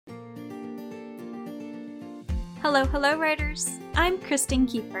Hello, writers! I'm Kristen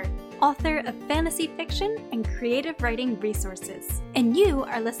Kiefer, author of fantasy fiction and creative writing resources, and you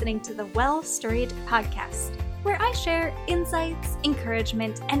are listening to the Well Storied podcast, where I share insights,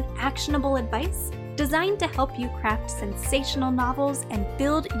 encouragement, and actionable advice designed to help you craft sensational novels and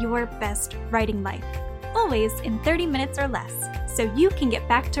build your best writing life, always in 30 minutes or less, so you can get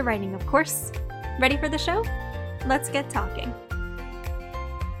back to writing, of course. Ready for the show? Let's get talking.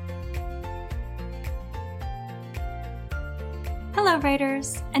 Hello,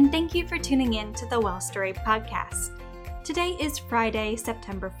 writers, and thank you for tuning in to the Well Storied podcast. Today is Friday,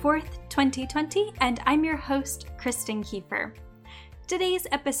 September 4th, 2020, and I'm your host, Kristen Kiefer. Today's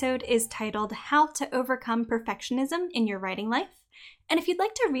episode is titled How to Overcome Perfectionism in Your Writing Life, and if you'd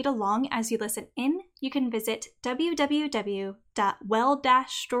like to read along as you listen in, you can visit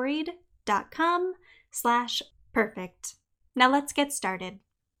www.well-storied.com/perfect. Now let's get started.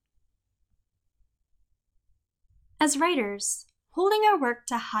 As writers, holding our work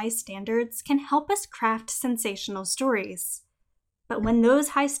to high standards can help us craft sensational stories. But when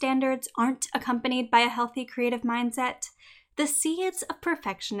those high standards aren't accompanied by a healthy creative mindset, the seeds of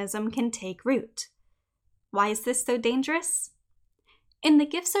perfectionism can take root. Why is this so dangerous? In The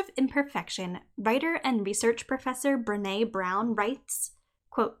Gifts of Imperfection, writer and research professor Brené Brown writes,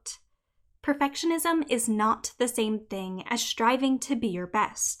 quote, "Perfectionism is not the same thing as striving to be your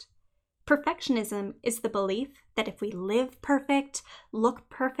best. Perfectionism is the belief that if we live perfect, look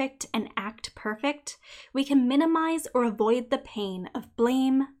perfect, and act perfect, we can minimize or avoid the pain of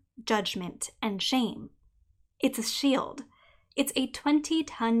blame, judgment, and shame. It's a shield. It's a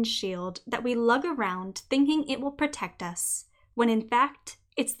 20-ton shield that we lug around thinking it will protect us, when in fact,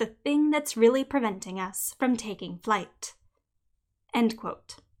 it's the thing that's really preventing us from taking flight." End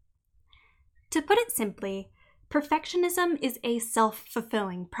quote. To put it simply, perfectionism is a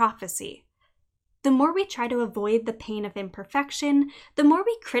self-fulfilling prophecy. The more we try to avoid the pain of imperfection, the more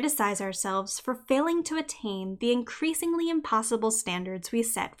we criticize ourselves for failing to attain the increasingly impossible standards we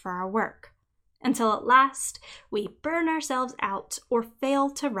set for our work, until at last we burn ourselves out or fail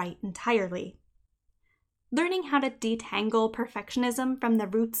to write entirely. Learning how to detangle perfectionism from the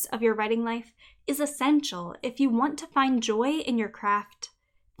roots of your writing life is essential if you want to find joy in your craft,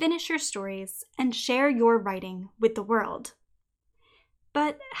 finish your stories, and share your writing with the world.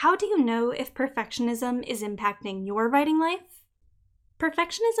 But how do you know if perfectionism is impacting your writing life?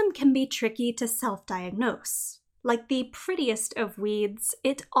 Perfectionism can be tricky to self-diagnose. Like the prettiest of weeds,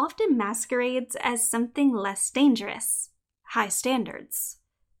 it often masquerades as something less dangerous, high standards.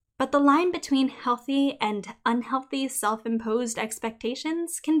 But the line between healthy and unhealthy self-imposed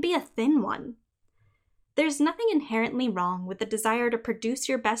expectations can be a thin one. There's nothing inherently wrong with the desire to produce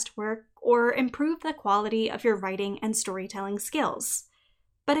your best work or improve the quality of your writing and storytelling skills.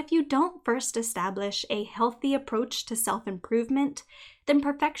 But if you don't first establish a healthy approach to self-improvement, then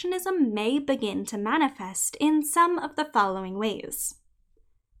perfectionism may begin to manifest in some of the following ways.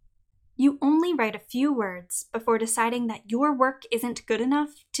 You only write a few words before deciding that your work isn't good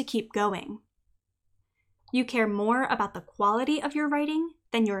enough to keep going. You care more about the quality of your writing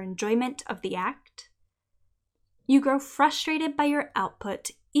than your enjoyment of the act. You grow frustrated by your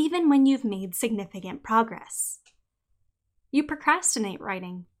output even when you've made significant progress. You procrastinate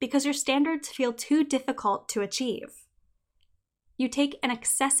writing because your standards feel too difficult to achieve. You take an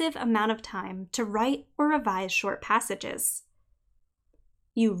excessive amount of time to write or revise short passages.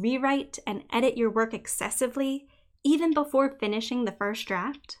 You rewrite and edit your work excessively even before finishing the first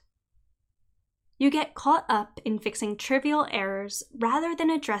draft. You get caught up in fixing trivial errors rather than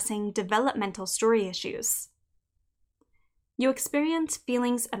addressing developmental story issues. You experience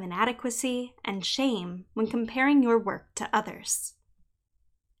feelings of inadequacy and shame when comparing your work to others.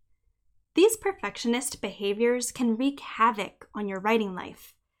 These perfectionist behaviors can wreak havoc on your writing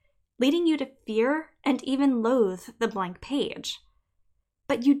life, leading you to fear and even loathe the blank page.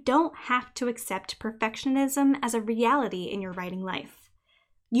 But you don't have to accept perfectionism as a reality in your writing life.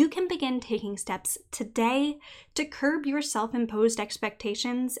 You can begin taking steps today to curb your self-imposed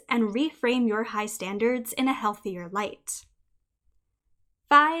expectations and reframe your high standards in a healthier light.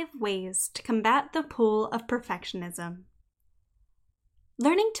 5 ways to combat the pull of perfectionism.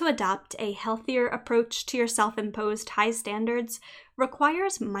 Learning to adopt a healthier approach to your self-imposed high standards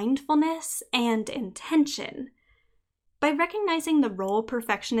requires mindfulness and intention. By recognizing the role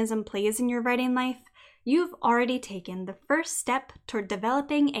perfectionism plays in your writing life, you've already taken the first step toward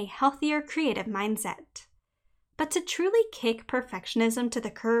developing a healthier creative mindset. But to truly kick perfectionism to the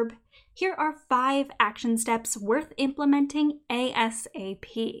curb, here are 5 action steps worth implementing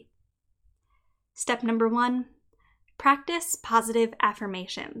ASAP. Step number 1, practice positive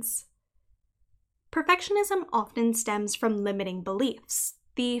affirmations. Perfectionism often stems from limiting beliefs,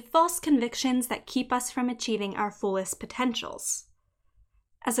 the false convictions that keep us from achieving our fullest potentials.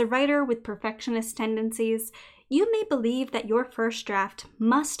 As a writer with perfectionist tendencies, you may believe that your first draft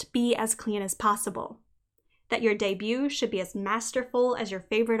must be as clean as possible, that your debut should be as masterful as your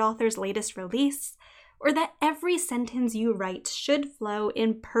favorite author's latest release, or that every sentence you write should flow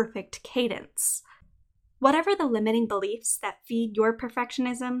in perfect cadence. Whatever the limiting beliefs that feed your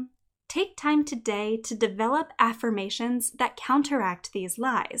perfectionism, take time today to develop affirmations that counteract these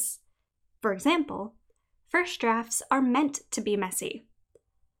lies. For example, first drafts are meant to be messy.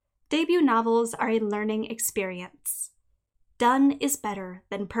 Debut novels are a learning experience. Done is better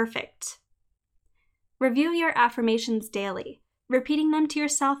than perfect. Review your affirmations daily, repeating them to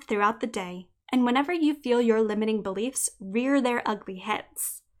yourself throughout the day, and whenever you feel your limiting beliefs rear their ugly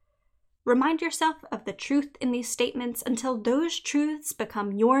heads. Remind yourself of the truth in these statements until those truths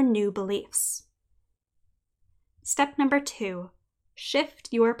become your new beliefs. Step number 2, shift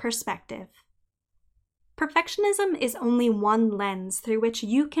your perspective. Perfectionism is only one lens through which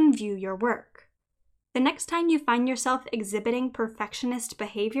you can view your work. The next time you find yourself exhibiting perfectionist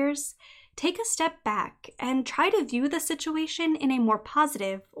behaviors, take a step back and try to view the situation in a more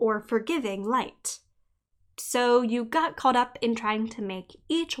positive or forgiving light. So you got caught up in trying to make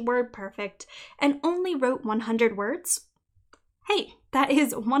each word perfect and only wrote 100 words? Hey, that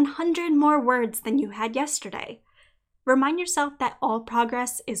is 100 more words than you had yesterday. Remind yourself that all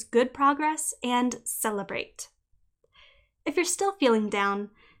progress is good progress and celebrate. If you're still feeling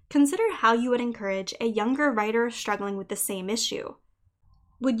down, consider how you would encourage a younger writer struggling with the same issue.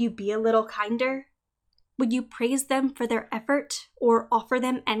 Would you be a little kinder? Would you praise them for their effort or offer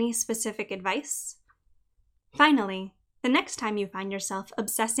them any specific advice? Finally, the next time you find yourself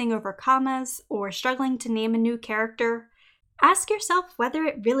obsessing over commas or struggling to name a new character, ask yourself whether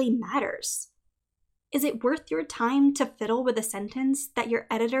it really matters. Is it worth your time to fiddle with a sentence that your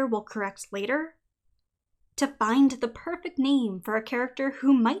editor will correct later? To find the perfect name for a character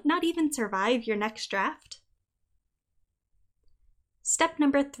who might not even survive your next draft? Step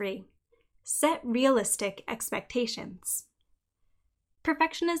number 3, set realistic expectations.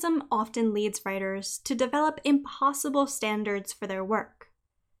 Perfectionism often leads writers to develop impossible standards for their work.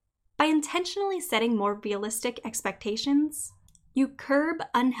 By intentionally setting more realistic expectations, you curb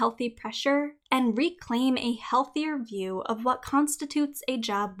unhealthy pressure and reclaim a healthier view of what constitutes a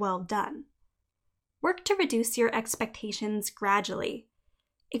job well done. Work to reduce your expectations gradually.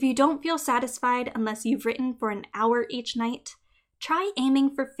 If you don't feel satisfied unless you've written for an hour each night, try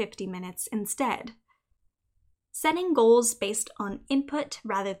aiming for 50 minutes instead. Setting goals based on input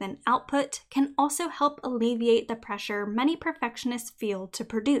rather than output can also help alleviate the pressure many perfectionists feel to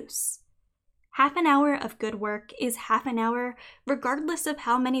produce. Half an hour of good work is half an hour regardless of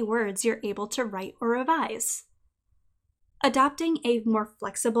how many words you're able to write or revise. Adopting a more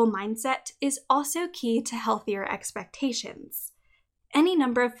flexible mindset is also key to healthier expectations. Any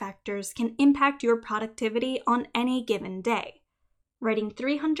number of factors can impact your productivity on any given day. Writing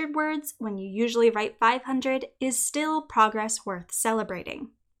 300 words when you usually write 500 is still progress worth celebrating.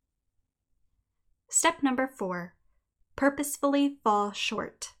 Step number 4, purposefully fall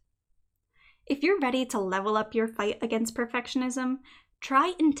short. If you're ready to level up your fight against perfectionism,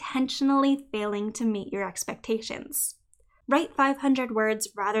 try intentionally failing to meet your expectations. Write 500 words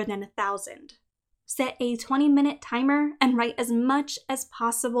rather than 1,000. Set a 20-minute timer and write as much as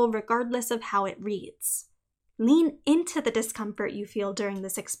possible regardless of how it reads. Lean into the discomfort you feel during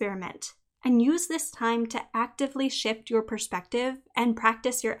this experiment, and use this time to actively shift your perspective and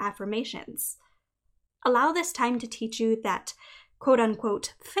practice your affirmations. Allow this time to teach you that,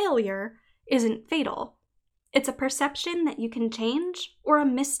 quote-unquote, failure isn't fatal. It's a perception that you can change or a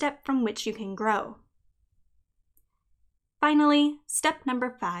misstep from which you can grow. Finally, step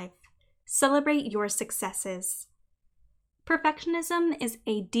number 5, celebrate your successes. Perfectionism is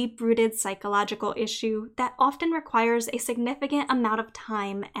a deep-rooted psychological issue that often requires a significant amount of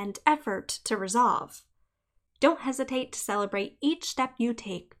time and effort to resolve. Don't hesitate to celebrate each step you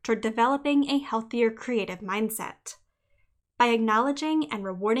take toward developing a healthier creative mindset. By acknowledging and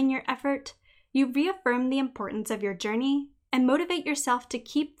rewarding your effort, you reaffirm the importance of your journey and motivate yourself to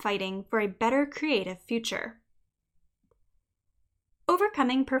keep fighting for a better creative future.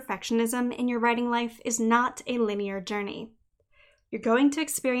 Overcoming perfectionism in your writing life is not a linear journey. You're going to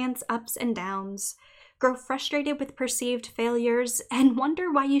experience ups and downs, grow frustrated with perceived failures, and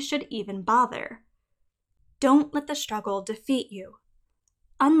wonder why you should even bother. Don't let the struggle defeat you.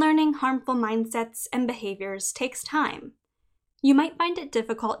 Unlearning harmful mindsets and behaviors takes time. You might find it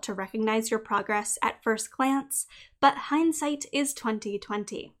difficult to recognize your progress at first glance, but hindsight is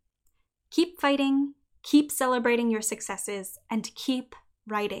 20/20. Keep fighting, keep celebrating your successes, and keep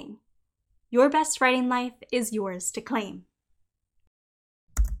writing. Your best writing life is yours to claim.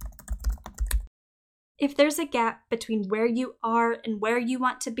 If there's a gap between where you are and where you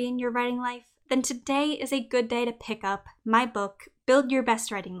want to be in your writing life, then today is a good day to pick up my book, Build Your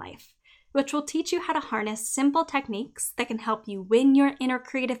Best Writing Life, which will teach you how to harness simple techniques that can help you win your inner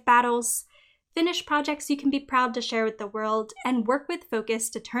creative battles, finish projects you can be proud to share with the world, and work with focus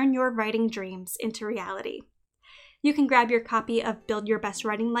to turn your writing dreams into reality. You can grab your copy of Build Your Best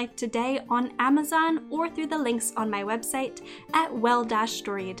Writing Life today on Amazon or through the links on my website at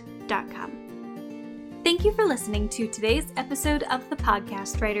well-storied.com. Thank you for listening to today's episode of The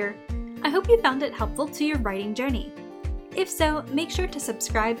Podcast Writer. I hope you found it helpful to your writing journey. If so, make sure to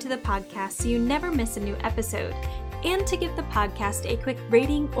subscribe to the podcast so you never miss a new episode, and to give the podcast a quick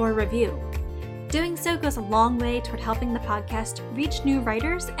rating or review. Doing so goes a long way toward helping the podcast reach new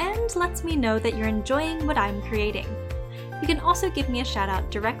writers and lets me know that you're enjoying what I'm creating. You can also give me a shout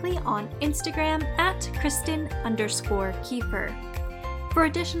out directly on Instagram at Kristen_Kiefer. For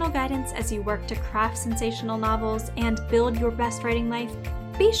additional guidance as you work to craft sensational novels and build your best writing life,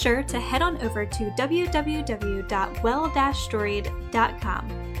 be sure to head on over to www.well-storied.com,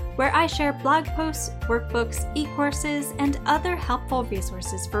 where I share blog posts, workbooks, e-courses, and other helpful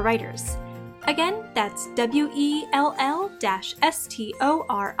resources for writers. Again, that's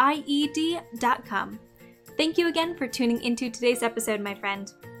well-storied.com. Thank you again for tuning into today's episode, my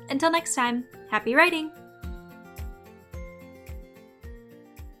friend. Until next time, happy writing!